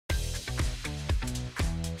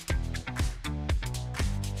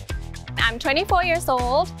I'm 24 years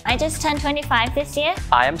old. I just turned 25 this year.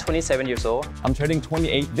 I am 27 years old. I'm turning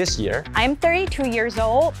 28 this year. I'm 32 years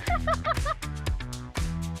old.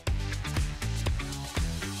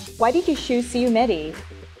 Why did you choose CU-MEDi?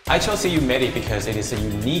 I chose CU-MEDi because it is a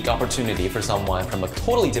unique opportunity for someone from a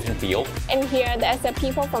totally different field. And here, there's the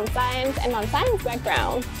people from science and non-science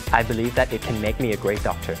background. I believe that it can make me a great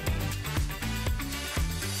doctor.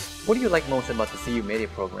 What do you like most about the CU-MEDi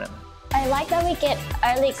program? I like that we get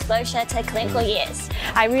early exposure to clinical years.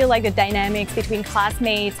 I really like the dynamics between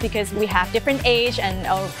classmates because we have different age and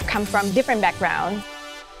come from different backgrounds.